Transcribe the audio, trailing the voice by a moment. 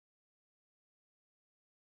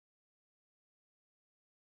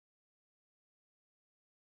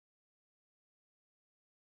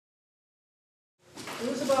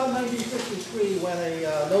about 1953 when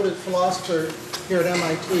a noted philosopher here at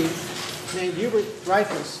MIT named Hubert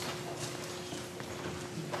Dreyfus,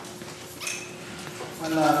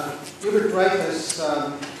 Hubert Dreyfus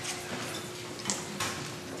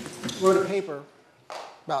wrote a paper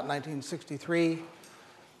about 1963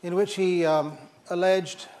 in which he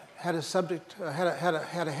alleged had a subject had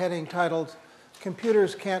a heading titled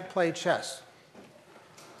 "Computers Can't Play Chess."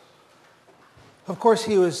 Of course,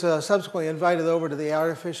 he was subsequently invited over to the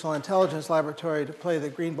Artificial Intelligence Laboratory to play the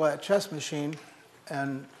Greenblatt chess machine,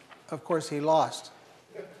 and of course he lost.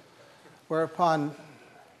 Whereupon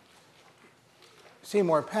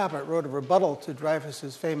Seymour Papert wrote a rebuttal to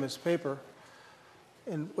Dreyfus's famous paper,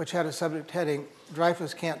 which had a subject heading,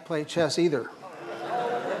 "Dreyfus Can't Play Chess Either."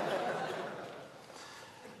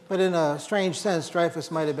 But in a strange sense,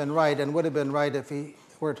 Dreyfus might have been right, and would have been right if he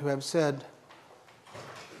were to have said,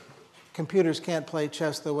 "Computers can't play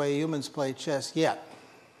chess the way humans play chess yet."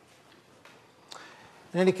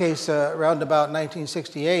 In any case, around about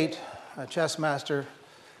 1968, a chess master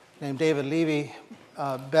named David Levy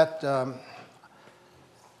bet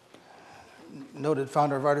noted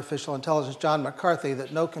founder of artificial intelligence, John McCarthy,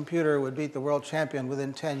 that no computer would beat the world champion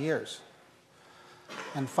within 10 years.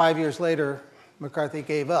 And 5 years later, McCarthy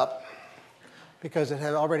gave up because it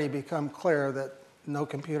had already become clear that no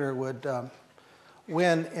computer would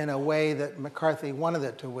win in a way that McCarthy wanted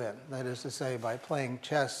it to win, that is to say, by playing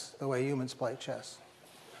chess the way humans play chess.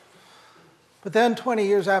 But then 20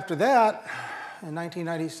 years after that, in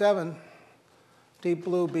 1997, Deep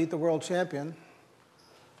Blue beat the world champion,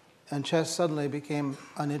 and chess suddenly became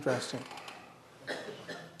uninteresting.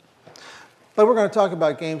 But we're going to talk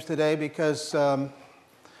about games today because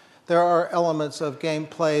there are elements of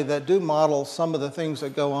gameplay that do model some of the things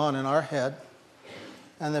that go on in our head.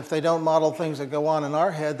 And if they don't model things that go on in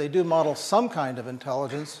our head, they do model some kind of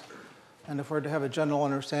intelligence. And if we're to have a general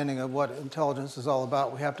understanding of what intelligence is all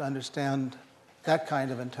about, we have to understand that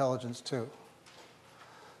kind of intelligence too.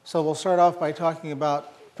 So we'll start off by talking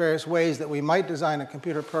about various ways that we might design a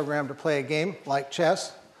computer program to play a game like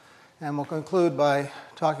chess. And we'll conclude by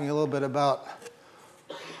talking a little bit about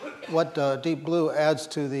what Deep Blue adds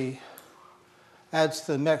to the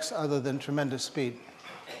mix other than tremendous speed.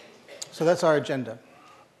 So that's our agenda.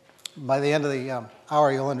 By the end of the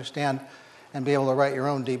hour, you'll understand and be able to write your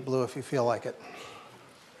own Deep Blue if you feel like it.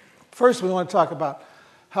 First, we want to talk about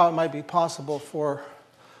how it might be possible for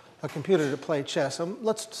a computer to play chess. And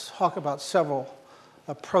let's talk about several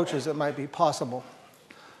approaches that might be possible.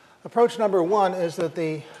 Approach number one is that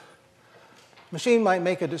the machine might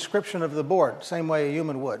make a description of the board, same way a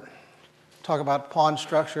human would. Talk about pawn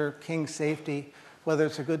structure, king safety, whether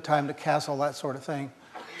it's a good time to castle, that sort of thing.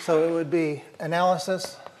 So it would be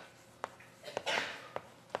analysis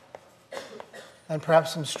and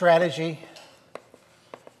perhaps some strategy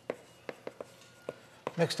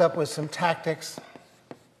mixed up with some tactics.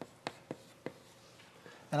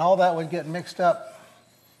 And all that would get mixed up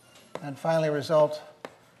and finally result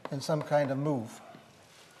in some kind of move.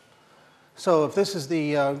 So if this is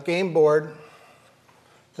the game board,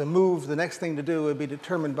 the move, the next thing to do would be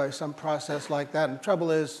determined by some process like that. And the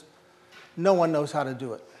trouble is, no one knows how to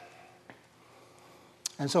do it.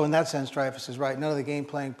 And so in that sense, Dreyfus is right. None of the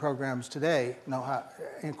game-playing programs today know how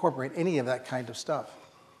to incorporate any of that kind of stuff.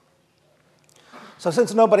 So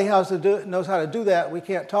since nobody knows how to do that, we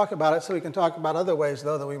can't talk about it, so we can talk about other ways,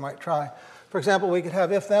 though, that we might try. For example, we could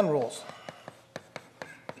have if-then rules.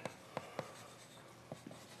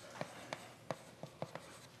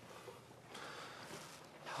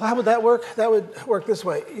 How would that work? That would work this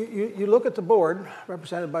way. You look at the board,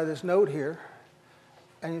 represented by this node here,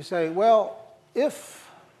 and you say, well, if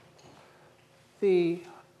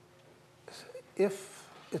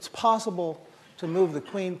it's possible to move the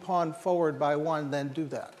queen pawn forward by one, then do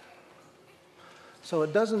that. So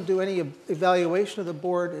it doesn't do any evaluation of the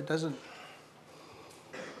board. It doesn't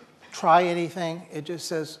try anything. It just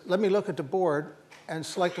says, let me look at the board and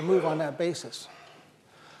select a move on that basis.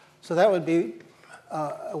 So that would be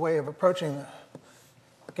a way of approaching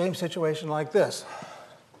a game situation like this.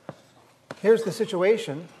 Here's the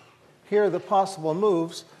situation. Here are the possible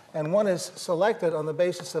moves, and one is selected on the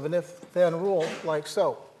basis of an if-then rule, like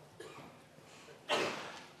so.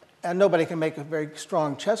 And nobody can make a very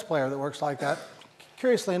strong chess player that works like that.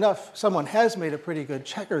 Curiously enough, someone has made a pretty good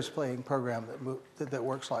checkers playing program that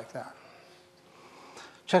works like that.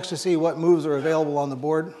 Checks to see what moves are available on the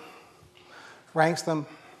board, ranks them,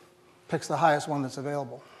 picks the highest one that's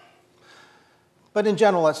available. But in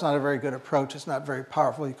general, that's not a very good approach. It's not very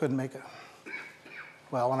powerful. You couldn't make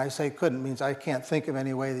well, when I say couldn't, it means I can't think of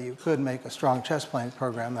any way that you could make a strong chess playing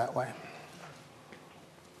program that way.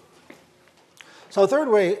 So a third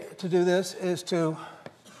way to do this is to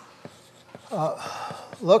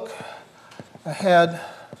look ahead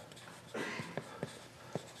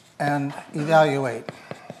and evaluate.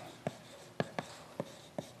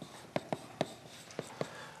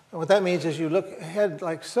 And what that means is you look ahead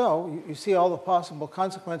like so, you see all the possible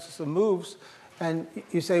consequences of moves, and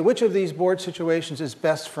you say, which of these board situations is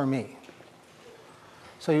best for me?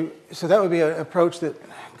 So that would be an approach that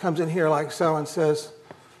comes in here like so and says,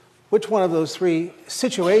 which one of those three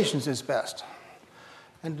situations is best?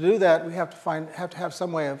 And to do that, we have to have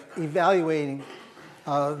some way of evaluating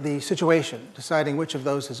the situation, deciding which of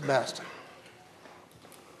those is best.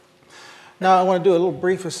 Now I want to do a little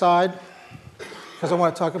brief aside, because I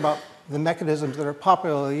want to talk about the mechanisms that are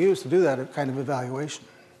popularly used to do that kind of evaluation.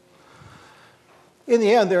 In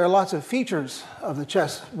the end, there are lots of features of the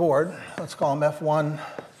chess board. Let's call them F1,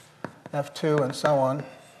 F2, and so on.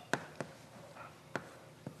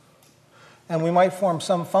 And we might form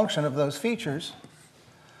some function of those features,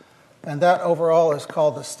 and that overall is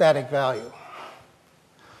called the static value.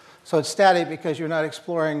 So it's static because you're not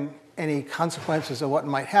exploring any consequences of what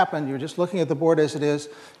might happen. You're just looking at the board as it is,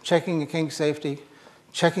 checking the king's safety,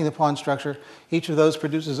 checking the pawn structure. Each of those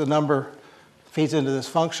produces a number, feeds into this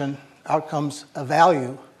function. Out comes a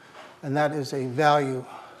value, and that is a value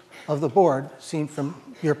of the board seen from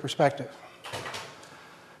your perspective.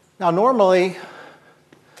 Now, normally,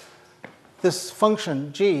 this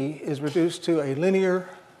function g is reduced to a linear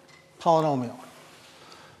polynomial.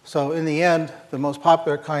 So in the end, the most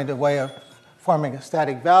popular kind of way of forming a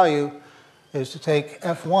static value is to take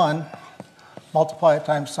f1, multiply it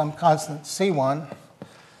times some constant c1,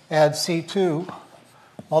 add c2,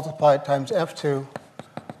 multiply it times f2,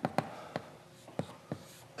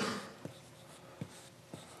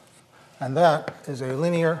 and that is a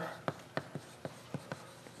linear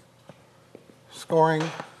scoring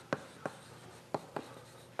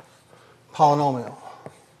polynomial.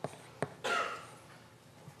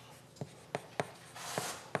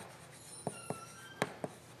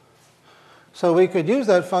 So we could use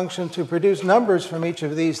that function to produce numbers from each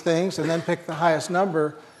of these things and then pick the highest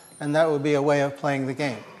number, and that would be a way of playing the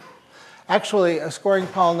game. Actually, a scoring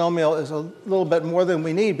polynomial is a little bit more than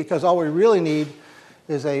we need, because all we really need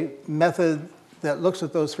is a method that looks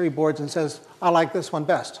at those three boards and says, I like this one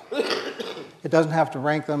best. It doesn't have to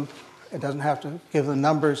rank them. It doesn't have to give them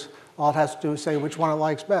numbers. All it has to do is say which one it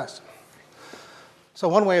likes best. So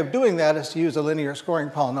one way of doing that is to use a linear scoring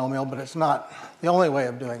polynomial, but it's not the only way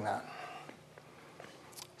of doing that.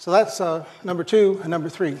 So that's number 2 and number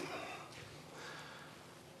 3.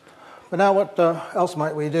 But now what else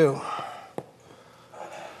might we do?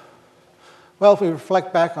 Well, if we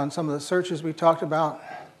reflect back on some of the searches we talked about,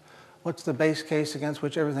 what's the base case against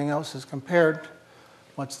which everything else is compared?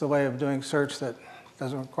 What's the way of doing search that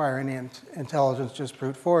doesn't require any intelligence, just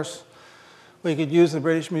brute force? We could use the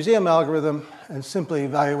British Museum algorithm and simply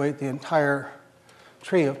evaluate the entire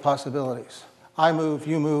tree of possibilities. I move,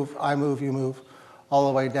 you move, I move, you move, all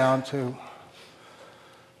the way down to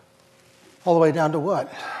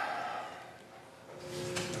what?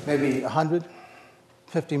 Maybe 100,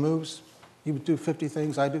 50 moves. You would do 50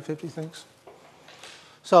 things, I do 50 things.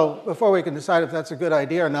 So before we can decide if that's a good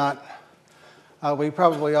idea or not, we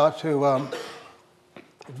probably ought to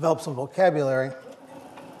develop some vocabulary.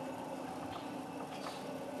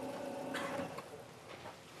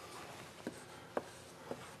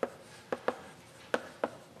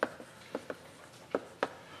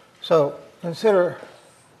 So consider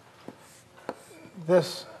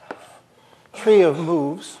this tree of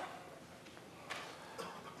moves.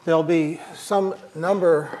 There'll be some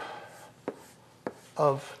number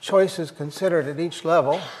of choices considered at each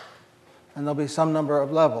level, and there'll be some number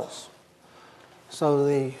of levels. So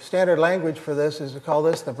the standard language for this is to call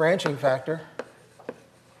this the branching factor.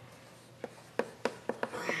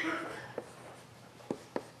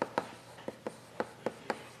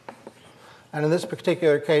 And in this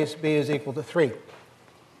particular case, b is equal to 3.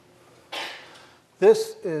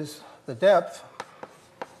 This is the depth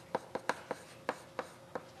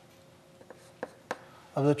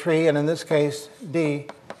of the tree, and in this case, d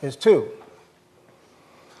is 2.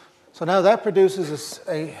 So now that produces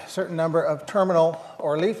a certain number of terminal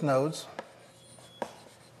or leaf nodes.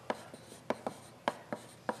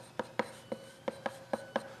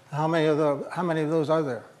 How many of those are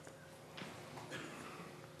there?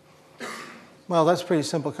 Well, that's a pretty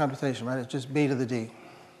simple computation, right? It's just b to the d,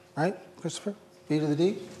 right, Christopher? B to the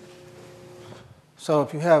d. So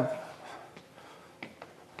if you have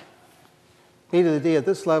b to the d at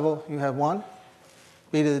this level, you have 1.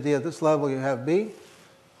 B to the d at this level, you have b.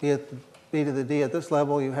 B to the d at this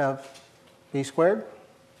level, you have b squared.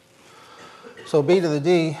 So b to the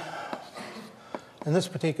d in this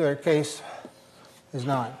particular case is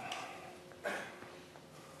 9.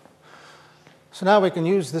 So now we can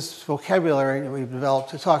use this vocabulary that we've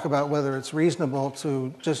developed to talk about whether it's reasonable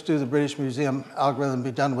to just do the British Museum algorithm,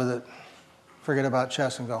 be done with it, forget about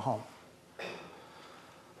chess, and go home.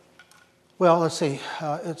 Well, let's see.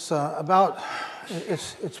 It's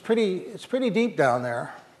pretty deep down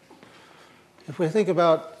there. If we think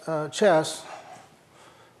about chess,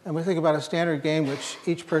 and we think about a standard game which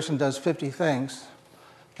each person does 50 things,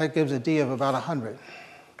 that gives a d of about 100.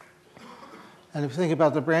 And if you think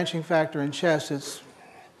about the branching factor in chess, it's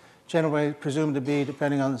generally presumed to be,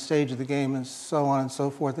 depending on the stage of the game and so on and so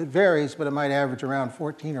forth. It varies, but it might average around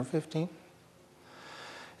 14 or 15.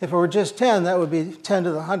 If it were just 10, that would be 10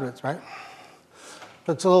 to the hundredths, right?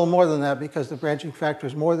 But it's a little more than that because the branching factor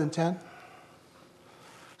is more than 10.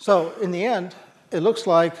 So in the end, it looks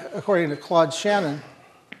like, according to Claude Shannon,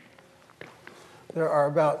 there are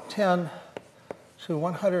about 10 to the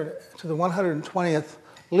 120th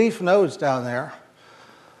leaf nodes down there.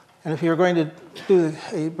 And if you were going to do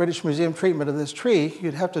a British Museum treatment of this tree,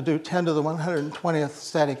 you'd have to do 10 to the 120th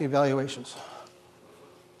static evaluations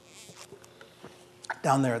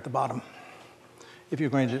down there at the bottom, if you're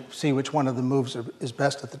going to see which one of the moves is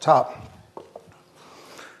best at the top.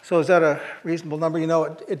 So is that a reasonable number? You know,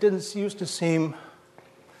 it didn't used to seem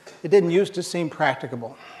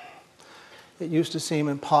practicable. It used to seem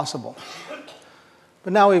impossible.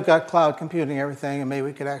 But now we've got cloud computing and everything, and maybe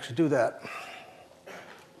we could actually do that.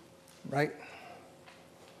 Right?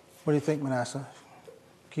 What do you think, Manasseh?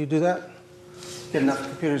 Can you do that? Get enough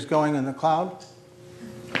computers going in the cloud?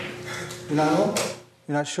 You not know?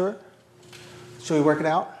 You're not sure? Should we work it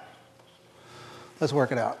out? Let's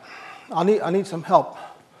work it out. I need some help,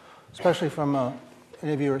 especially from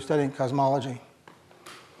any of you who are studying cosmology.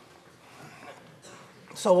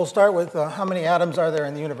 So we'll start with how many atoms are there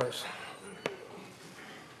in the universe?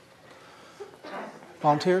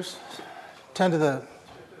 Volunteers? 10 to the...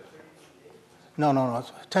 No.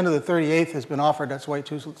 10 to the 38th has been offered. That's way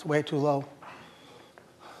too low.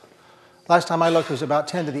 Last time I looked, it was about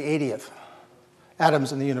 10 to the 80th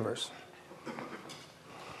atoms in the universe.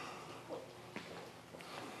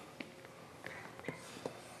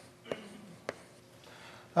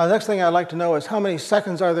 The next thing I'd like to know is how many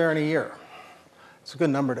seconds are there in a year? It's a good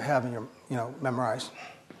number to have in your, memorized.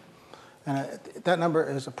 And that number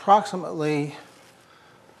is approximately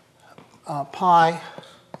pi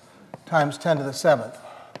times 10 to the 7th.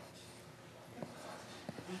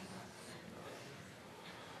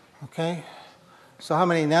 Okay? So how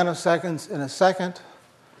many nanoseconds in a second?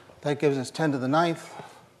 That gives us 10 to the 9th.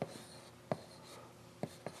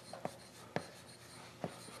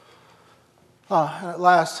 And at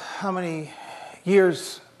last, how many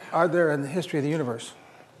years are there in the history of the universe?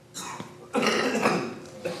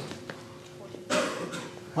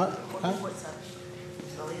 What?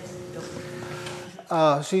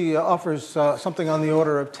 Huh? She offers something on the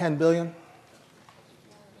order of 10 billion.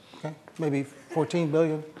 Okay, maybe 14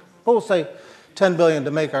 billion. But we'll say 10 billion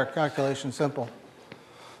to make our calculation simple.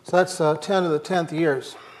 So that's 10 to the 10th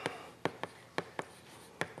years.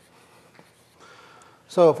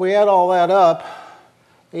 So if we add all that up,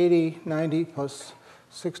 80, 90 plus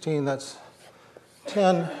 16, that's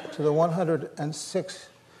 10 to the 106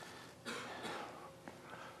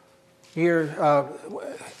 year,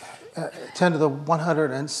 10 to the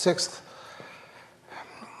 106th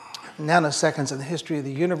nanoseconds in the history of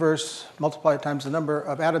the universe, multiplied times the number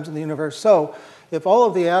of atoms in the universe. So if all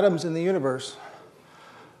of the atoms in the universe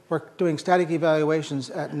were doing static evaluations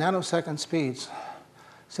at nanosecond speeds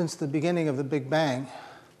since the beginning of the Big Bang,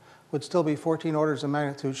 would still be 14 orders of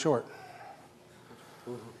magnitude short.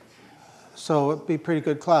 So it'd be a pretty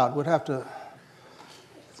good cloud. We'd have to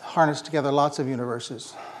harness together lots of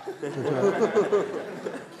universes to do it.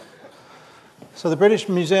 So the British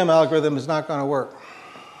Museum algorithm is not going to work.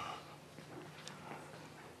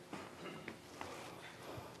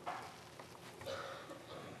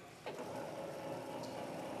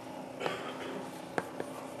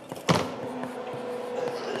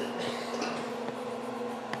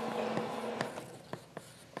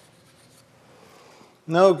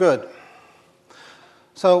 No good.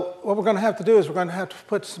 So what we're going to have to do is we're going to have to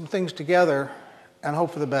put some things together and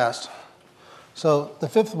hope for the best. So the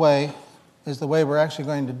fifth way is the way we're actually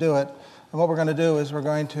going to do it. And what we're going to do is we're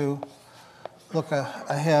going to look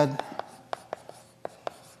ahead,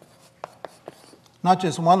 not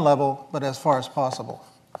just one level, but as far as possible.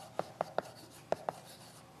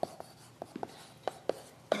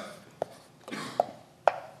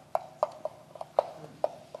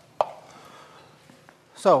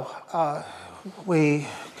 So we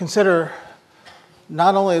consider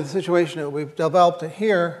not only the situation that we've developed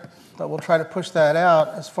here, but we'll try to push that out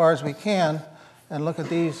as far as we can and look at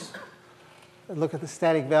these, look at the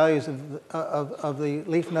static values of the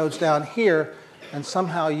leaf nodes down here and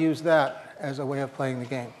somehow use that as a way of playing the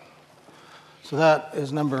game. So that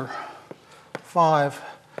is number 5,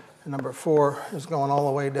 and number 4 is going all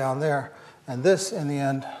the way down there. And this, in the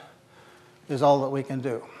end, is all that we can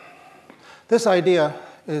do. This idea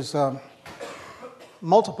is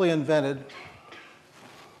multiply invented,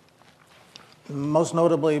 most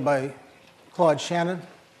notably by Claude Shannon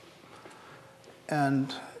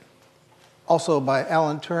and also by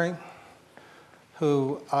Alan Turing,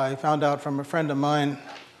 who I found out from a friend of mine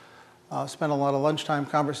spent a lot of lunchtime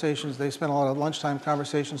conversations. They spent a lot of lunchtime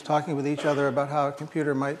conversations talking with each other about how a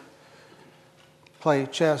computer might play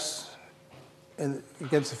chess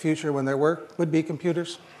against the future when there would be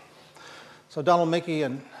computers. So Donald Mickey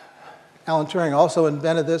and Alan Turing also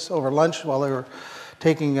invented this over lunch while they were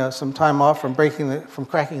taking some time off from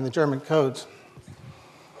cracking the German codes.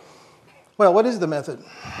 Well, what is the method?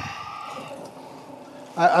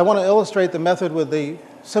 I want to illustrate the method with the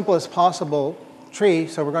simplest possible tree.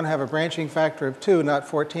 So we're going to have a branching factor of 2, not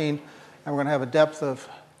 14, and we're going to have a depth of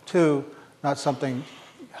 2, not something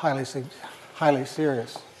highly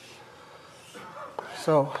serious.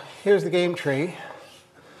 So here's the game tree,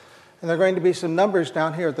 and there are going to be some numbers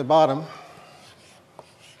down here at the bottom.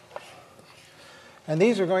 And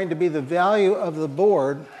these are going to be the value of the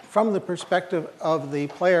board from the perspective of the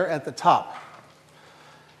player at the top.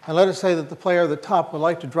 And let us say that the player at the top would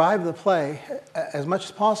like to drive the play as much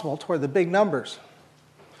as possible toward the big numbers.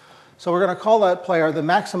 So we're going to call that player the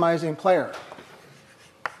maximizing player.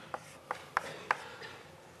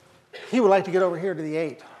 He would like to get over here to the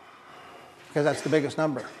 8, because that's the biggest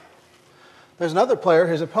number. There's another player,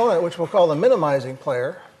 his opponent, which we'll call the minimizing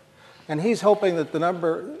player, and he's hoping that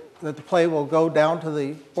the play will go down to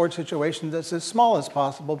the board situation that's as small as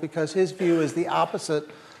possible, because his view is the opposite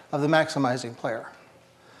of the maximizing player.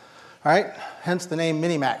 All right? Hence the name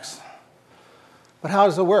Minimax. But how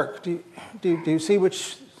does it work? Do you see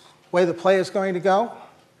which way the play is going to go?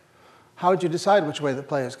 How would you decide which way the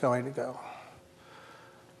play is going to go?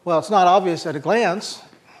 Well, it's not obvious at a glance.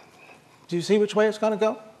 Do you see which way it's going to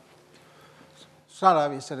go? It's not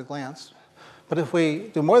obvious at a glance. But if we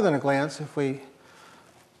do more than a glance, if we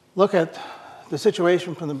look at the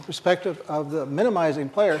situation from the perspective of the minimizing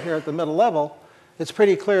player here at the middle level, it's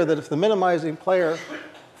pretty clear that if the minimizing player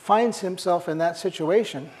finds himself in that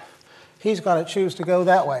situation, he's going to choose to go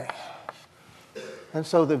that way. And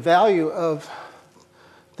so the value of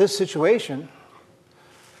this situation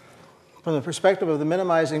from the perspective of the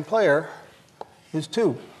minimizing player is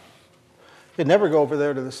 2. He'd never go over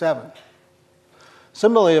there to the 7.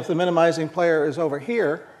 Similarly, if the minimizing player is over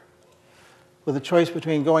here with a choice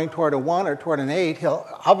between going toward a 1 or toward an 8, he'll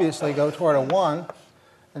obviously go toward a 1.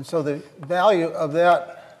 And so the value of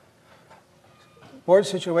that board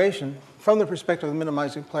situation from the perspective of the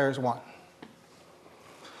minimizing player is 1.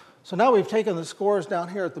 So now we've taken the scores down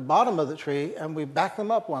here at the bottom of the tree and we've backed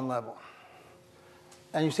them up 1 level.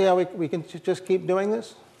 And you see how we can just keep doing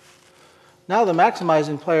this? Now the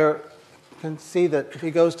maximizing player can see that if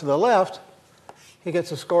he goes to the left, he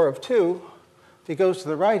gets a score of 2. If he goes to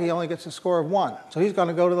the right, he only gets a score of 1. So he's going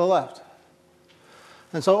to go to the left.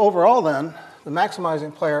 And so overall then, the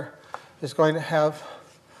maximizing player is going to have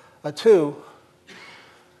a 2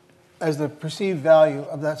 as the perceived value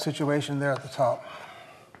of that situation there at the top.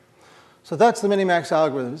 So that's the Minimax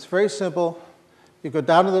algorithm. It's very simple. You go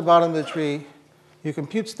down to the bottom of the tree, you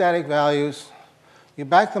compute static values, you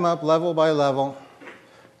back them up level by level,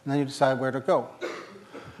 and then you decide where to go.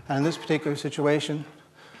 And in this particular situation,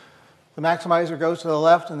 the maximizer goes to the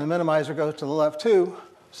left and the minimizer goes to the left too,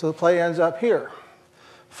 so the play ends up here.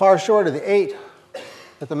 Far short of the 8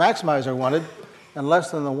 that the maximizer wanted, and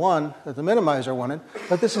less than the 1 that the minimizer wanted.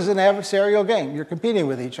 But this is an adversarial game. You're competing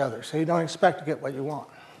with each other, so you don't expect to get what you want.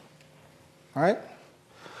 All right?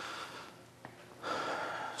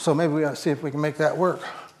 So maybe we ought to see if we can make that work.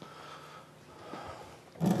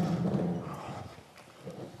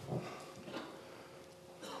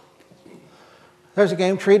 There's a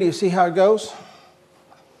game tree. Do you see how it goes?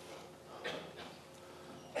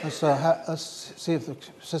 Let's see if the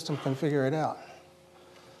system can figure it out.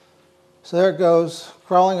 So there it goes,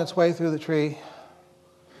 crawling its way through the tree.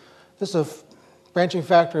 This is a branching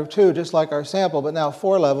factor of 2, just like our sample, but now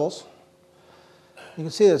 4 levels. You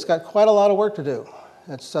can see that it's got quite a lot of work to do.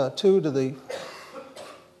 It's 2 to the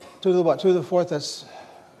what? 2 to the 4th. That's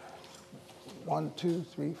 1, 2,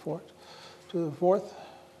 3, 4. 2 to the 4th.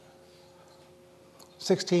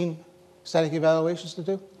 16 static evaluations to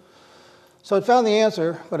do. So it found the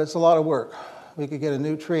answer, but it's a lot of work. we could get a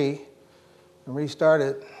new tree and restart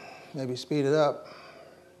it, maybe speed it up.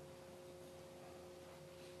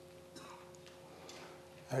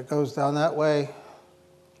 It goes down that way,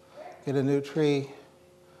 get a new tree.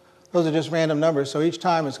 Those are just random numbers, so each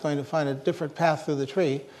time it's going to find a different path through the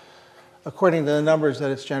tree according to the numbers that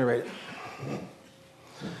it's generated.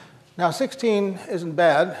 Now 16 isn't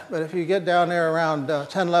bad, but if you get down there around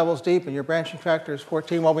 10 levels deep and your branching factor is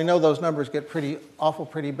 14, well, we know those numbers get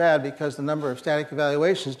pretty bad because the number of static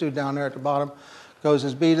evaluations due down there at the bottom goes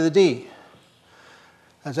as b to the d.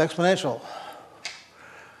 That's exponential.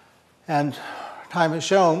 And time has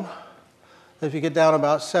shown that if you get down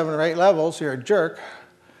about 7 or 8 levels, you're a jerk.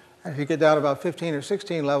 And if you get down about 15 or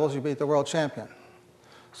 16 levels, you beat the world champion.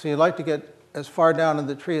 So you'd like to get as far down in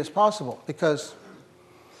the tree as possible, because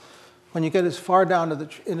when you get as far down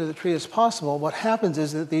into the tree as possible, what happens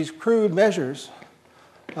is that these crude measures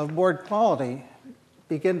of board quality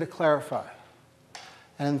begin to clarify.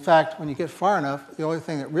 And in fact, when you get far enough, the only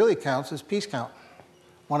thing that really counts is piece count,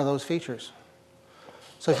 one of those features.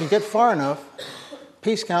 So if you get far enough,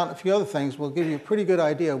 piece count and a few other things will give you a pretty good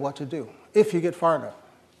idea of what to do, if you get far enough.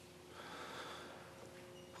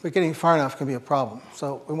 But getting far enough can be a problem.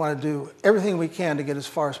 So we want to do everything we can to get as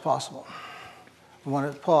far as possible. We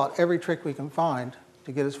want to pull out every trick we can find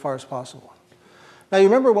to get as far as possible. Now you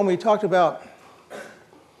remember when we talked about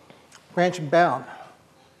branch and bound,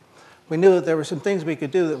 we knew that there were some things we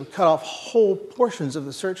could do that would cut off whole portions of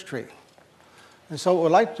the search tree. And so what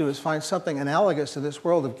we'd like to do is find something analogous to this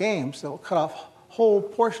world of games that will cut off whole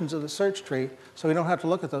portions of the search tree so we don't have to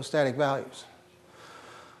look at those static values.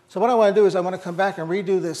 So what I want to do is I want to come back and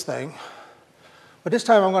redo this thing. But this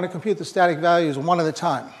time I'm going to compute the static values one at a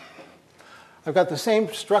time. I've got the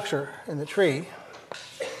same structure in the tree.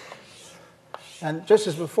 And just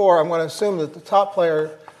as before, I'm going to assume that the top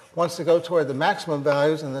player wants to go toward the maximum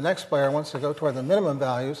values and the next player wants to go toward the minimum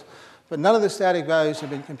values. But none of the static values have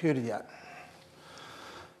been computed yet.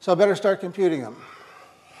 So I better start computing them.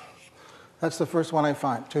 That's the first one I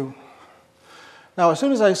find, 2. Now, as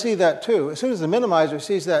soon as I see that 2, as soon as the minimizer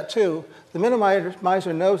sees that 2, the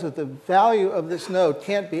minimizer knows that the value of this node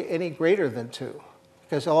can't be any greater than 2,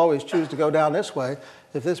 because he'll always choose to go down this way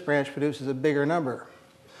if this branch produces a bigger number.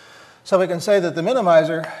 So we can say that the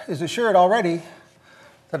minimizer is assured already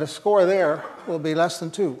that a score there will be less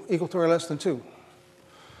than 2, equal to or less than 2.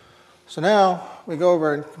 So now we go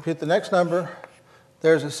over and compute the next number.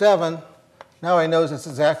 There's a 7. Now he knows it's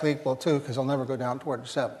exactly equal to 2 because he'll never go down toward a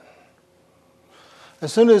 7.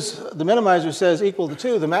 As soon as the minimizer says equal to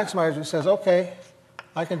 2, the maximizer says, okay,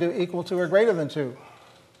 I can do equal to or greater than 2.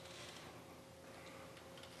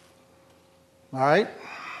 All right?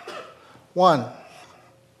 1.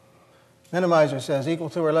 Minimizer says equal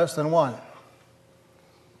to or less than 1.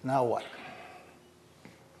 Now what?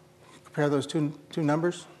 Compare those two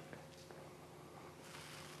numbers.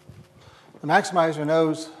 The maximizer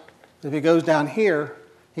knows that if he goes down here,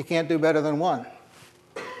 he can't do better than 1.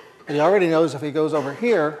 But he already knows if he goes over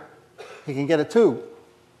here, he can get a 2.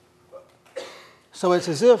 So it's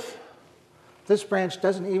as if this branch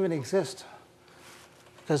doesn't even exist,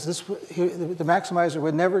 because the maximizer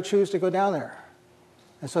would never choose to go down there.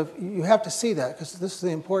 And so you have to see that, because this is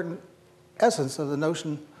the important essence of the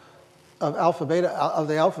notion of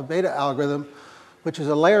the alpha-beta algorithm, which is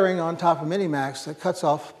a layering on top of Minimax that cuts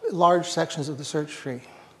off large sections of the search tree.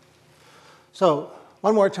 So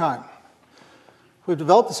one more time. We've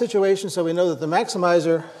developed the situation so we know that the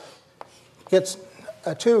maximizer gets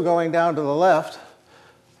a 2 going down to the left,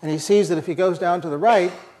 and he sees that if he goes down to the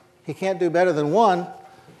right, he can't do better than 1,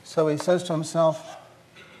 so he says to himself,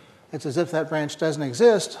 it's as if that branch doesn't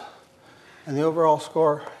exist, and the overall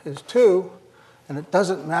score is 2, and it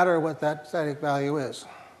doesn't matter what that static value is.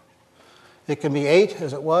 It can be 8,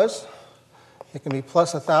 as it was. It can be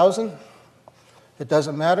plus 1,000. It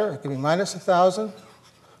doesn't matter. It can be minus 1,000,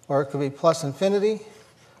 or it could be plus infinity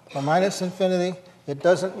or minus infinity. It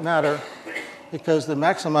doesn't matter, because the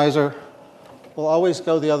maximizer will always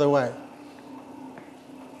go the other way.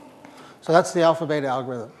 So that's the alpha-beta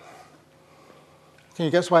algorithm. Can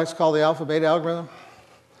you guess why it's called the alpha-beta algorithm?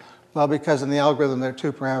 Well, because in the algorithm there are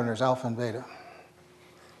 2 parameters, alpha and beta.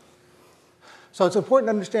 So it's important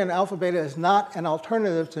to understand alpha-beta is not an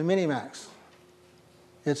alternative to Minimax.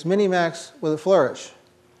 It's Minimax with a flourish.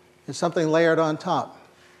 It's something layered on top,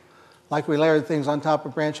 like we layered things on top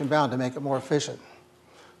of branch and bound to make it more efficient.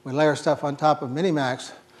 We layer stuff on top of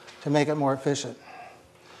Minimax to make it more efficient.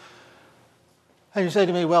 And you say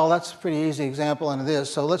to me, well, that's a pretty easy example, and it is,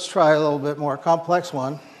 so let's try a little bit more complex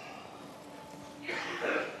one.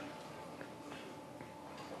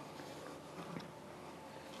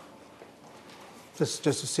 just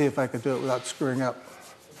to see if I could do it without screwing up.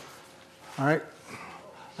 All right?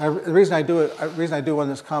 The reason I do one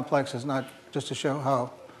this complex is not just to show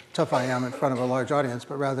how tough I am in front of a large audience,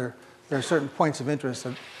 but rather there are certain points of interest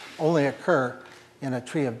that only occur in a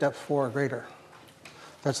tree of depth 4 or greater.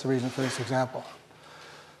 That's the reason for this example.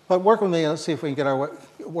 But work with me, and let's see if we can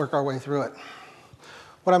work our way through it.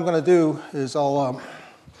 What I'm going to do is I'll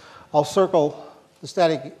circle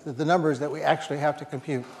the numbers that we actually have to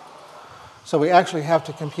compute. So we actually have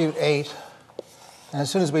to compute 8. And as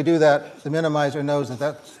soon as we do that, the minimizer knows that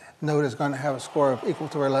that node is going to have a score of equal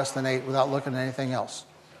to or less than 8 without looking at anything else.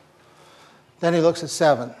 Then he looks at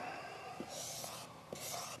 7.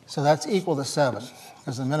 So that's equal to 7,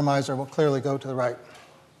 because the minimizer will clearly go to the right.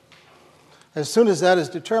 As soon as that is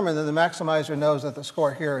determined, then the maximizer knows that the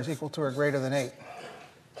score here is equal to or greater than 8.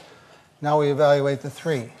 Now we evaluate the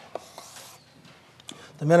 3.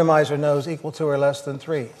 The minimizer knows equal to or less than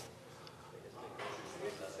 3.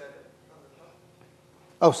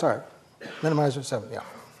 Oh, sorry. Minimizer 7, yeah.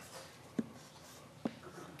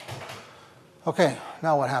 Okay,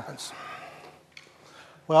 now what happens?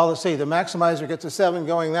 Well, let's see. The maximizer gets a 7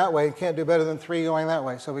 going that way. It can't do better than 3 going that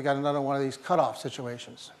way. So we got another one of these cutoff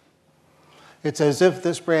situations. It's as if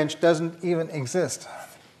this branch doesn't even exist.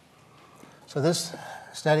 So this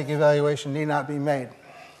static evaluation need not be made.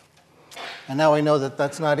 And now we know that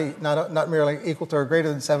that's not merely equal to or greater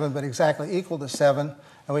than 7, but exactly equal to 7.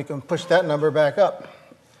 And we can push that number back up.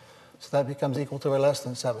 So that becomes equal to or less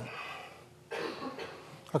than 7.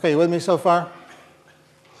 Okay, you with me so far?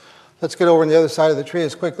 Let's get over on the other side of the tree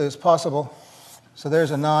as quickly as possible. So there's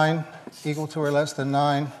a 9, equal to or less than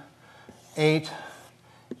 9. 8,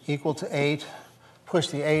 equal to 8. Push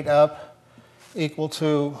the 8 up, equal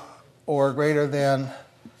to or greater than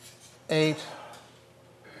 8.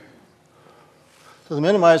 So the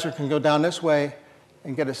minimizer can go down this way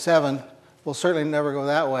and get a 7. We'll certainly never go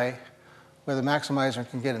that way, where the maximizer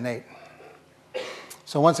can get an 8.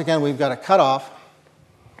 So once again, we've got a cutoff.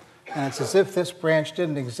 And it's as if this branch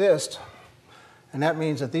didn't exist. And that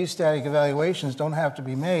means that these static evaluations don't have to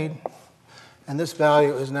be made. And this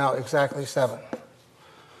value is now exactly 7.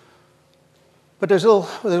 But there's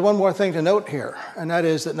one more thing to note here. And that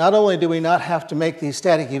is that not only do we not have to make these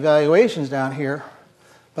static evaluations down here,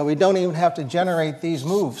 but we don't even have to generate these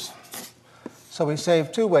moves. So we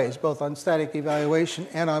save 2 ways, both on static evaluation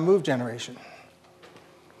and on move generation.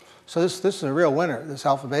 So this is a real winner, this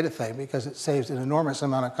alpha beta thing, because it saves an enormous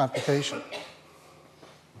amount of computation.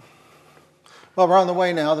 Well, we're on the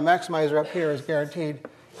way now. The maximizer up here is guaranteed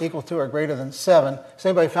equal to or greater than 7. Has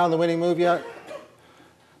anybody found the winning move yet?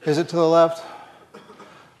 Is it to the left?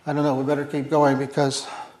 I don't know. We better keep going because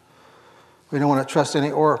we don't want to trust any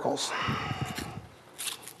oracles.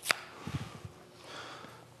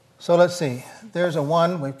 So let's see. There's a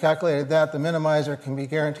 1. We've calculated that. The minimizer can be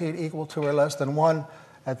guaranteed equal to or less than 1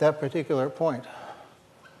 at that particular point.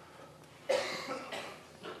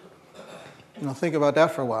 Now think about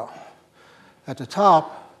that for a while. At the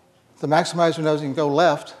top, the maximizer knows he can go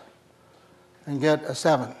left and get a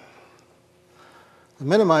 7. The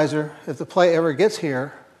minimizer, if the play ever gets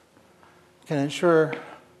here, can ensure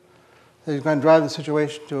that he's going to drive the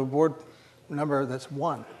situation to a board number that's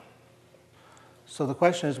 1. So the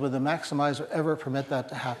question is, would the maximizer ever permit that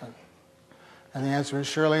to happen? And the answer is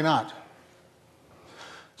surely not.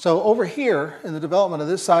 So over here, in the development of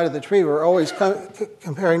this side of the tree, we're always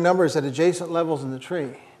comparing numbers at adjacent levels in the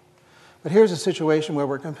tree. But here's a situation where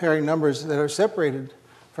we're comparing numbers that are separated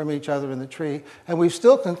from each other in the tree, and we've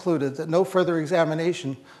still concluded that no further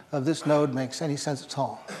examination of this node makes any sense at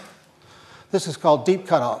all. This is called deep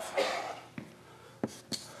cutoff.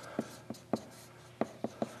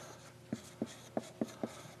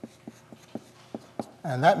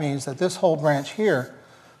 And that means that this whole branch here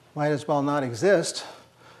might as well not exist,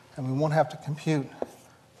 and we won't have to compute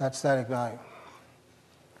that static value.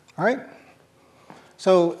 All right?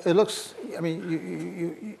 So it looks, I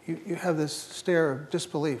mean, you have this stare of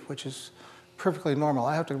disbelief, which is perfectly normal.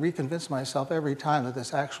 I have to reconvince myself every time that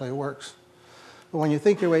this actually works. But when you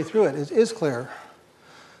think your way through it, it is clear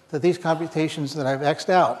that these computations that I've X'd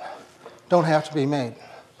out don't have to be made.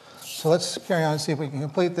 So let's carry on and see if we can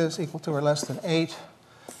complete this. Equal to or less than 8,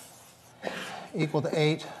 equal to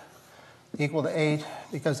 8, equal to 8,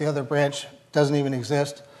 because the other branch doesn't even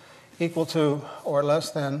exist, equal to or less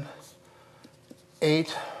than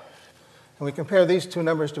 8. And we compare these two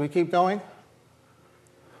numbers. Do we keep going?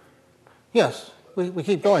 Yes, we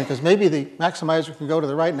keep going, because maybe the maximizer can go to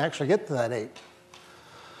the right and actually get to that 8.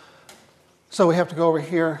 So we have to go over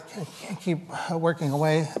here and keep working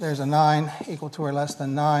away. There's a 9, equal to or less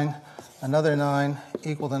than 9. Another 9,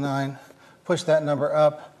 equal to 9. Push that number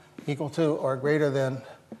up. equal to or greater than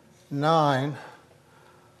 9.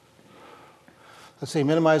 Let's see,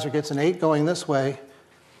 minimizer gets an 8 going this way.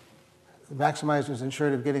 The maximizer is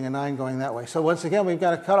ensured of getting a 9 going that way. So once again, we've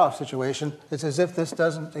got a cutoff situation. It's as if this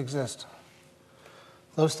doesn't exist.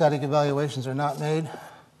 Those static evaluations are not made.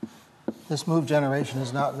 This move generation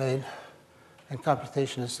is not made, and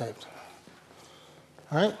computation is saved.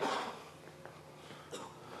 All right?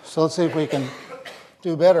 So let's see if we can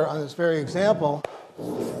do better on this very example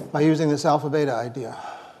by using this alpha beta idea.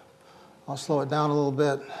 I'll slow it down a little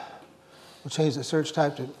bit. We'll change the search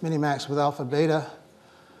type to Minimax with alpha beta.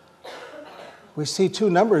 We see 2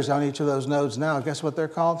 numbers on each of those nodes now. Guess what they're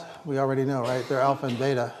called? We already know, right? They're alpha and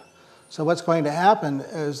beta. So what's going to happen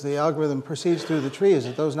as the algorithm proceeds through the tree is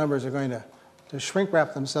that those numbers are going to shrink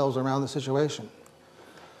wrap themselves around the situation.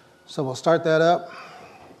 So we'll start that up.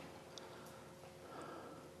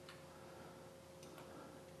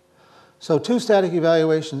 So 2 static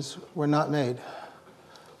evaluations were not made.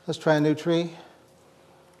 Let's try a new tree.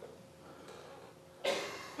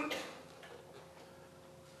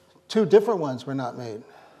 Two different ones were not made.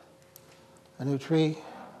 A new tree.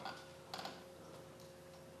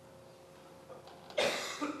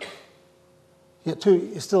 Yet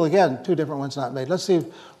still again, 2 different ones not made. Let's see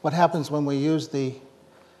what happens when we use the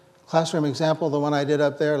classroom example, the one I did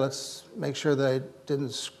up there. Let's make sure that I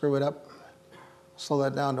didn't screw it up. Slow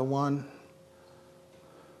that down to 1.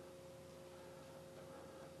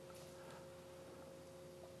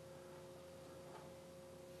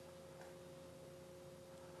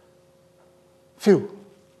 Phew,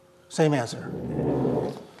 same answer.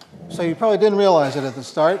 So you probably didn't realize it at the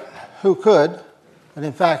start. Who could? But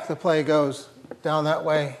in fact, the play goes down that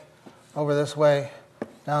way, over this way,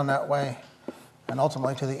 down that way, and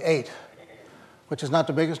ultimately to the 8, which is not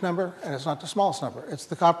the biggest number, and it's not the smallest number. It's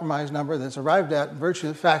the compromise number that's arrived at in virtue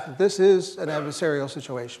of the fact that this is an adversarial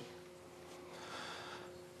situation.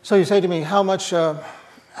 So you say to me, how much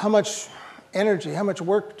energy, how much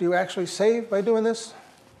work do you actually save by doing this?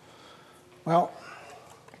 Well,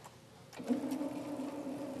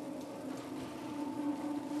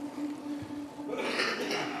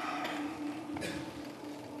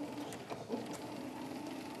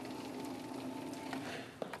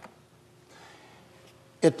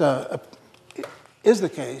 it is the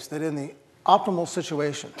case that in the optimal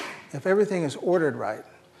situation, if everything is ordered right,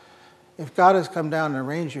 if God has come down and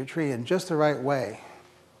arranged your tree in just the right way,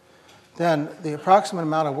 then the approximate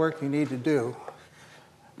amount of work you need to do,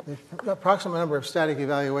 the approximate number of static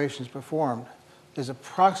evaluations performed, is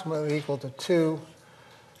approximately equal to 2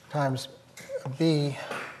 times b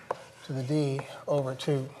to the d over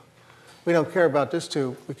 2. We don't care about this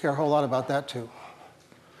 2. We care a whole lot about that 2.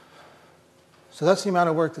 So that's the amount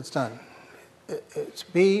of work that's done. It's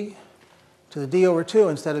b to the d over 2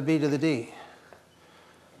 instead of b to the d.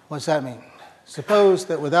 What's that mean? Suppose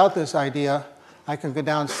that without this idea, I can go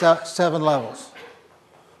down 7 levels.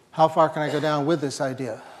 How far can I go down with this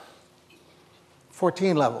idea?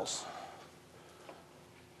 14 levels.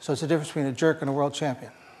 So it's the difference between a jerk and a world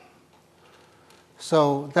champion.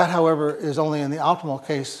 So that, however, is only in the optimal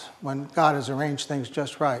case when God has arranged things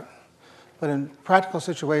just right. But in practical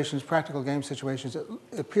situations, practical game situations, it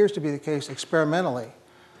appears to be the case experimentally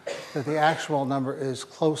that the actual number is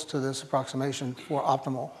close to this approximation for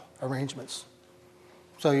optimal arrangements.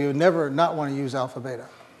 So you would never not want to use alpha beta.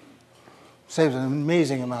 Saves an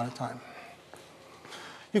amazing amount of time.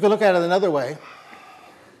 You can look at it another way.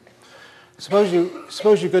 Suppose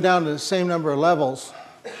you go down to the same number of levels.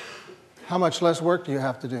 How much less work do you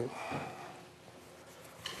have to do?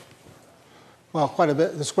 Well, quite a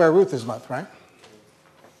bit. The square root this month, right?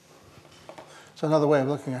 So another way of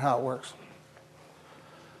looking at how it works.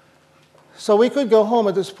 So we could go home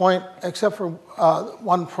at this point, except for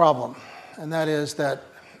one problem, and that is that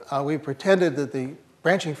we pretended that the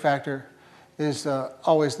branching factor is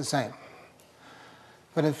always the same.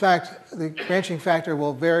 But in fact, the branching factor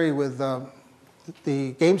will vary with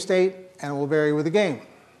the game state and will vary with the game.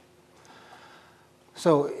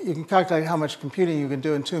 So you can calculate how much computing you can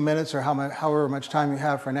do in 2 minutes or however much time you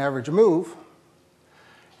have for an average move.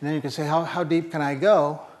 And then you can say, how deep can I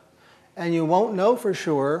go? And you won't know for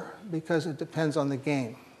sure because it depends on the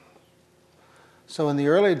game. So in the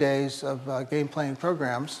early days of game-playing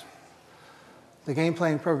programs, the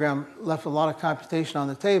game-playing program left a lot of computation on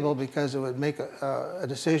the table because it would make a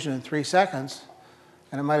decision in 3 seconds,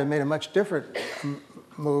 and it might have made a much different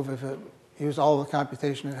move if it used all the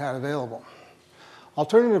computation it had available.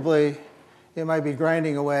 Alternatively, it might be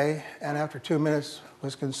grinding away, and after 2 minutes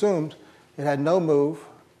was consumed, it had no move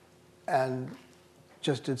and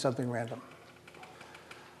just did something random.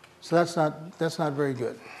 So that's not very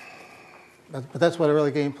good. But that's what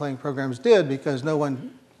early game playing programs did because no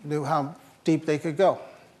one knew how deep they could go.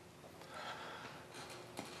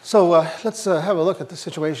 So let's have a look at the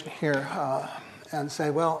situation here and say,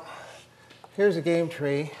 well, here's a game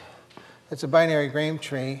tree. It's a binary game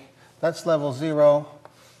tree. That's level 0.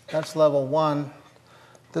 That's level 1.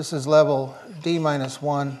 This is level D minus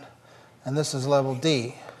 1. And this is level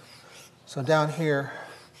D. So down here,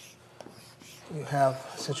 you have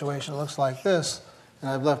a situation that looks like this. And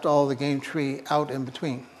I've left all the game tree out in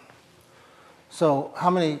between. So how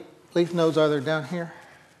many leaf nodes are there down here?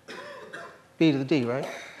 B to the D, right?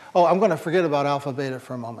 Oh, I'm going to forget about alpha beta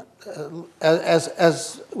for a moment.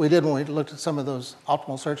 As we did when we looked at some of those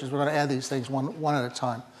optimal searches, we're going to add these things one at a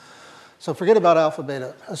time. So forget about alpha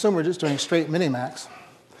beta. Assume we're just doing straight minimax.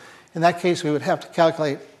 In that case, we would have to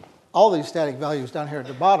calculate all these static values down here at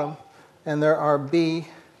the bottom, and there are B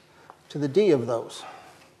to the D of those.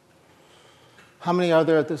 How many are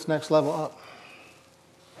there at this next level up?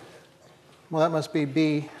 Well, that must be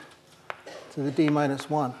B to the D minus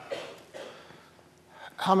 1.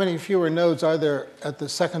 How many fewer nodes are there at the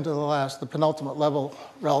second to the last, the penultimate level,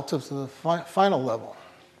 relative to the final level?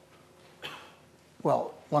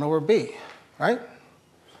 Well, 1 over B, right?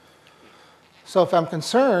 So if I'm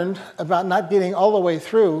concerned about not getting all the way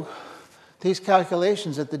through these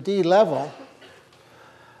calculations at the D level,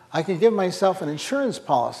 I can give myself an insurance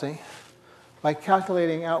policy by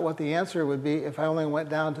calculating out what the answer would be if I only went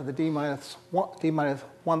down to the D minus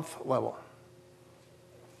 1th level.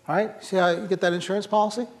 All right, see how you get that insurance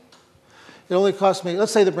policy? It only costs me,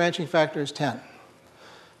 let's say the branching factor is 10.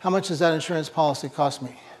 How much does that insurance policy cost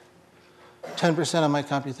me? 10% of my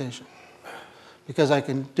computation. Because I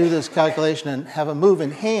can do this calculation and have a move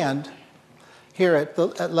in hand here at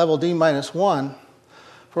level D minus 1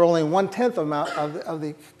 for only 1/10 amount of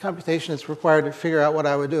the computation that's required to figure out what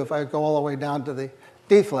I would do if I go all the way down to the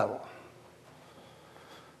Dth level.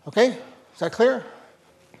 Okay, is that clear?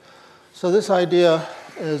 So this idea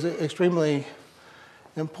is extremely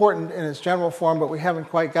important in its general form, but we haven't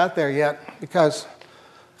quite got there yet, because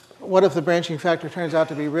what if the branching factor turns out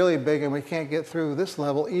to be really big and we can't get through this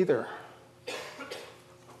level either?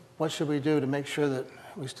 What should we do to make sure that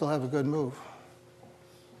we still have a good move?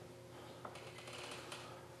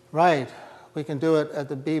 Right, we can do it at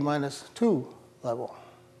the B minus 2 level.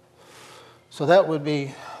 So that would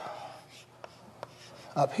be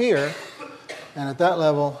up here, and at that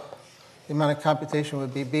level, the amount of computation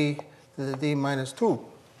would be B to the D minus 2.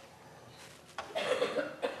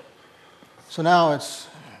 So now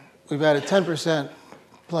we've added 10%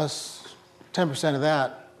 plus 10% of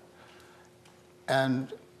that,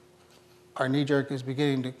 and our knee jerk is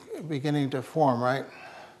beginning to form, right?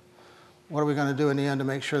 What are we going to do in the end to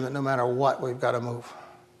make sure that no matter what, we've got to move?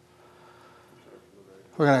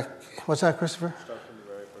 We're going to, what's that, Christopher?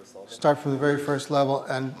 Start from the very first level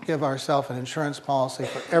and give ourselves an insurance policy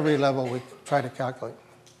for every level we try to calculate.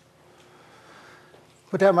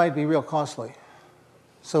 But that might be real costly.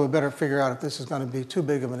 So we better figure out if this is going to be too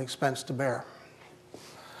big of an expense to bear.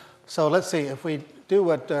 So let's see, if we do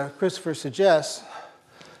what Christopher suggests,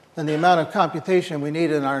 then the amount of computation we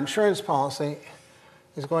need in our insurance policy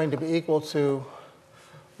is going to be equal to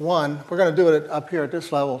 1. We're going to do it up here at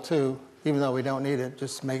this level too, even though we don't need it,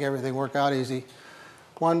 just to make everything work out easy.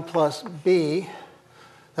 1 plus B,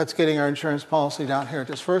 that's getting our insurance policy down here at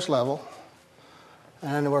this first level.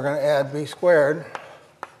 And we're going to add B squared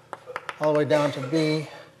all the way down to B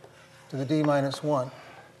to the D minus 1.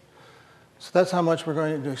 So that's how much we're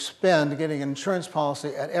going to spend getting an insurance policy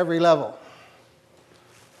at every level.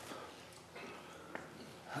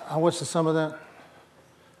 What's the sum of that?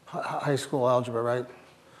 High school algebra, right?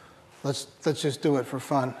 Let's just do it for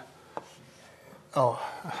fun. Oh,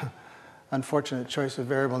 unfortunate choice of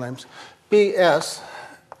variable names. BS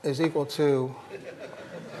is equal to,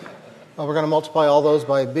 well, we're going to multiply all those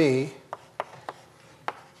by B.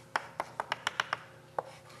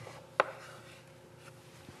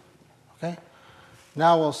 Okay?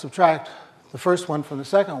 Now we'll subtract the first one from the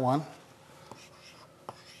second one.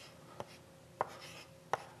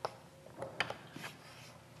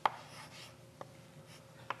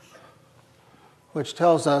 Which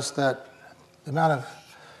tells us that the amount of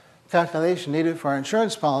calculation needed for our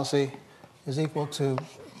insurance policy is equal to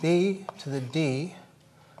B to the D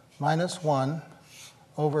minus 1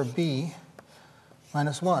 over B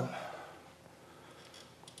minus 1.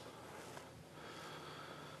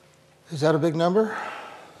 Is that a big number?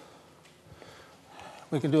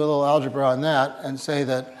 We can do a little algebra on that and say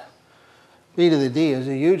that B to the D is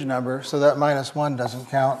a huge number, so that minus 1 doesn't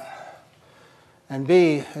count. And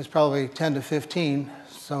B is probably 10 to 15,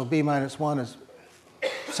 so B minus 1 is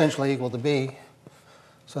essentially equal to B.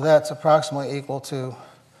 So that's approximately equal to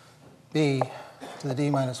b to the d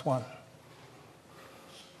minus 1.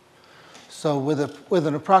 So with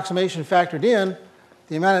an approximation factored in,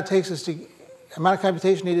 the amount of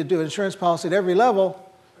computation needed to do insurance policy at every level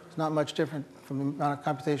is not much different from the amount of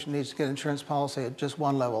computation needs to get insurance policy at just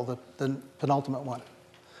one level, the penultimate one.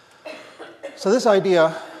 So this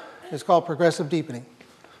idea is called progressive deepening.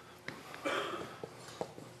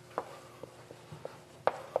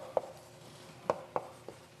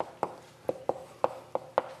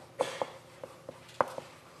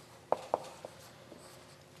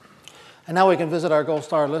 And now we can visit our gold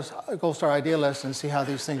star idea list and see how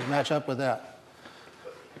these things match up with that.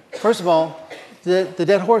 First of all, the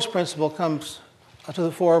dead horse principle comes to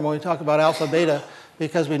the fore when we talk about alpha beta,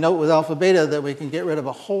 because we note with alpha beta that we can get rid of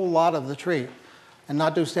a whole lot of the tree and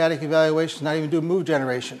not do static evaluation, not even do move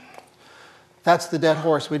generation. That's the dead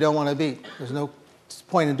horse we don't want to beat. There's no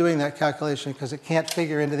point in doing that calculation because it can't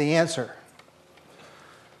figure into the answer.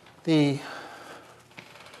 The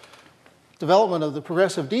development of the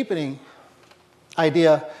progressive deepening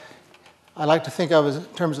idea I like to think of as in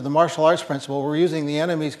terms of the martial arts principle. We're using the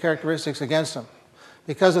enemy's characteristics against them.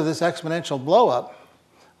 Because of this exponential blow-up,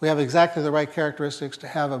 we have exactly the right characteristics to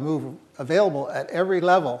have a move available at every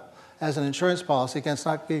level as an insurance policy against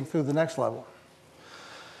not getting through the next level.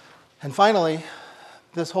 And finally,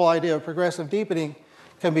 this whole idea of progressive deepening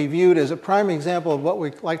can be viewed as a prime example of what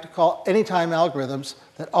we like to call anytime algorithms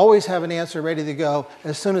that always have an answer ready to go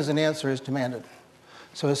as soon as an answer is demanded.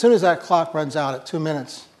 So as soon as that clock runs out at 2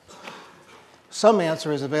 minutes, some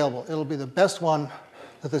answer is available. It'll be the best one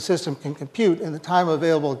that the system can compute in the time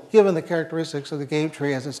available given the characteristics of the game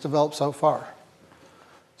tree as it's developed so far.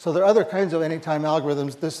 So there are other kinds of anytime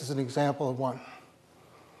algorithms. This is an example of one.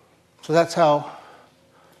 So that's how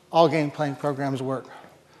all game playing programs work.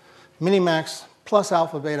 Minimax plus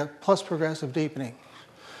alpha beta plus progressive deepening.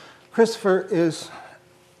 Christopher, is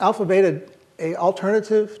alpha beta an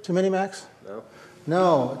alternative to Minimax? No.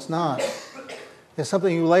 No, it's not. It's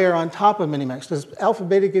something you layer on top of Minimax. Does alpha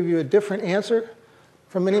beta give you a different answer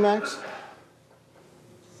from Minimax?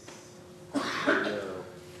 No. No, it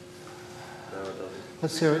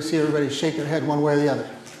doesn't. Let's see everybody shake their head one way or the other.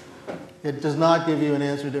 It does not give you an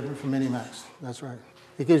answer different from Minimax. That's right.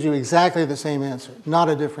 It gives you exactly the same answer, not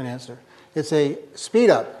a different answer. It's a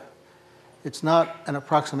speed up. It's not an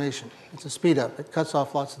approximation. It's a speed up. It cuts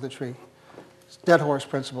off lots of the tree. It's dead horse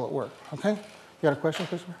principle at work. Okay? You got a question,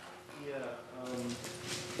 Christopher? Yeah.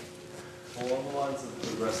 Along the lines of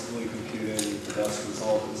progressively computing the best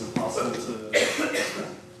result, is it possible to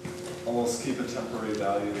almost keep a temporary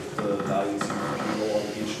value of the values you repeat along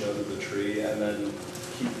each node of the tree, and then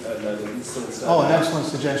instead? Oh, an excellent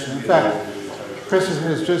suggestion. In fact, Christopher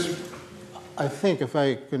has just, I think, if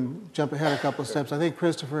I can jump ahead a couple of steps, I think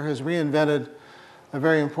Christopher has reinvented a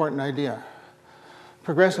very important idea.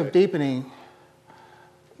 Progressive deepening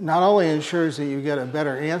not only ensures that you get a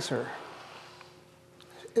better answer,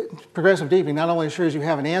 progressive deepening not only ensures you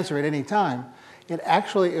have an answer at any time, it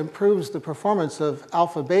actually improves the performance of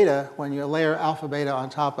alpha beta when you layer alpha beta on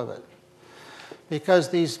top of it. Because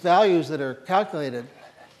these values that are calculated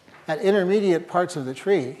at intermediate parts of the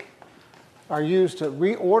tree are used to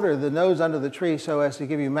reorder the nodes under the tree so as to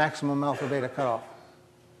give you maximum alpha beta cutoff.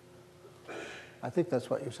 I think that's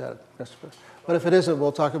what you said, Christopher. But if it isn't,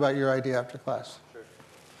 we'll talk about your idea after class. Sure.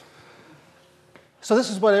 So this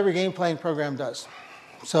is what every game playing program does.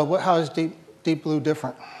 So how is Deep Blue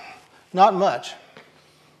different? Not much.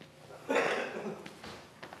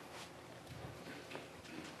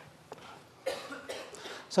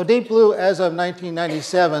 So Deep Blue, as of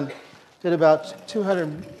 1997, did about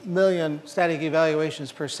 200 million static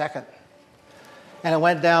evaluations per second. And it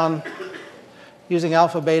went down, using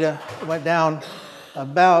alpha beta, it went down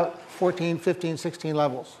about 14, 15, 16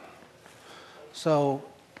 levels. So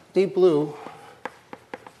Deep Blue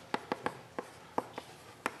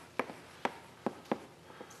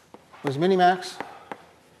was Minimax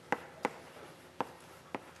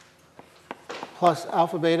plus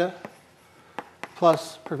alpha beta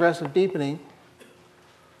plus progressive deepening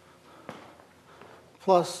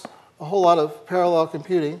plus a whole lot of parallel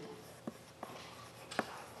computing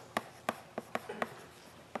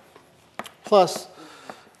plus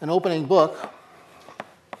an opening book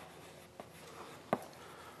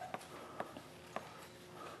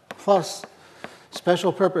plus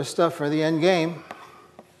special purpose stuff for the end game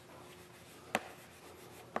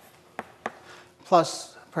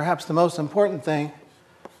plus perhaps the most important thing,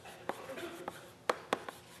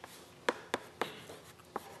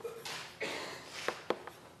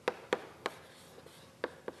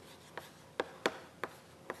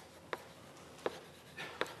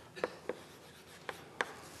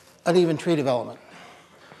 uneven tree development.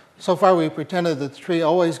 So far, we pretended that the tree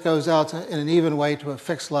always goes out in an even way to a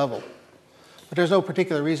fixed level. But there's no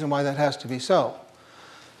particular reason why that has to be so.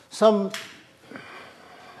 Some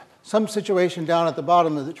situation down at the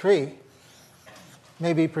bottom of the tree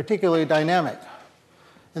may be particularly dynamic.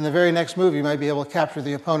 In the very next move, you might be able to capture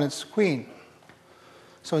the opponent's queen.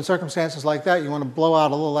 So in circumstances like that, you want to blow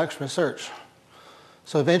out a little extra search.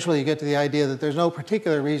 So eventually you get to the idea that there's no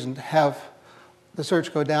particular reason to have the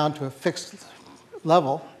search go down to a fixed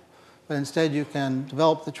level, but instead you can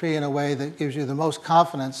develop the tree in a way that gives you the most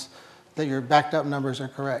confidence that your backed up numbers are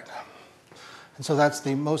correct. And so that's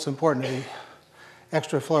the most important of the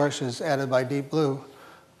extra flourishes added by Deep Blue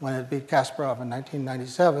when it beat Kasparov in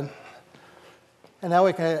 1997. And now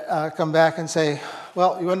we can come back and say,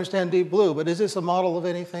 well, you understand Deep Blue, but is this a model of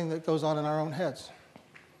anything that goes on in our own heads?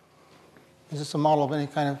 Is this a model of any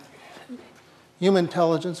kind of human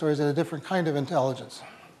intelligence, or is it a different kind of intelligence?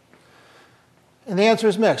 And the answer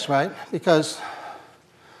is mixed, right? Because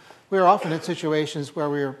we're often in situations where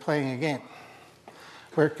we are playing a game.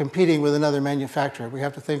 We're competing with another manufacturer. We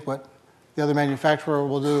have to think what the other manufacturer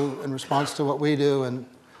will do in response to what we do, and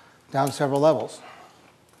down several levels.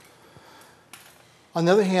 On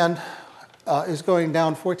the other hand, is going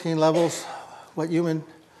down 14 levels what human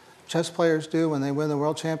chess players do when they win the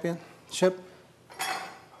world championship?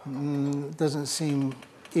 Doesn't seem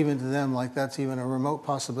even to them like that's even a remote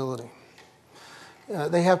possibility.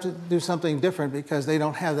 They have to do something different because they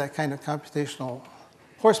don't have that kind of computational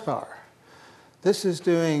horsepower. This is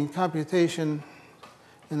doing computation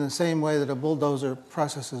in the same way that a bulldozer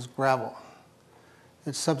processes gravel.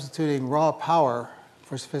 It's substituting raw power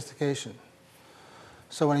for sophistication.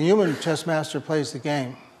 So when a human chess master plays the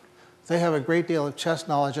game, they have a great deal of chess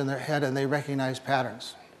knowledge in their head and they recognize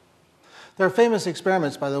patterns. There are famous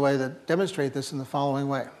experiments, by the way, that demonstrate this in the following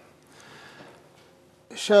way.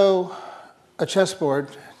 Show a chessboard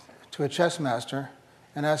to a chess master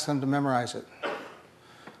and ask them to memorize it.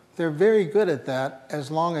 They're very good at that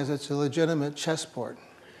as long as it's a legitimate chessboard.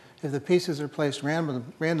 If the pieces are placed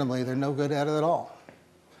randomly, they're no good at it at all.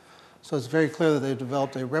 So it's very clear that they've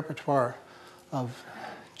developed a repertoire of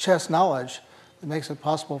chess knowledge that makes it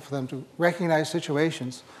possible for them to recognize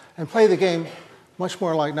situations and play the game much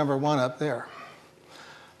more like number one up there.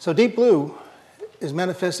 So Deep Blue is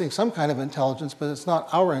manifesting some kind of intelligence, but it's not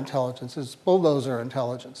our intelligence, it's bulldozer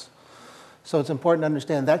intelligence. So it's important to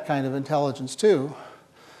understand that kind of intelligence too,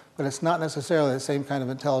 but it's not necessarily the same kind of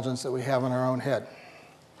intelligence that we have in our own head.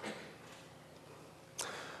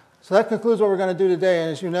 So that concludes what we're going to do today.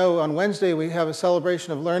 And as you know, on Wednesday we have a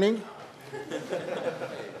celebration of learning,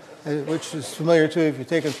 which is familiar to you if you've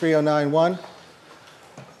taken 309-1.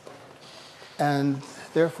 And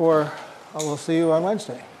therefore, I will see you on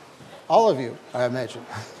Wednesday. All of you, I imagine.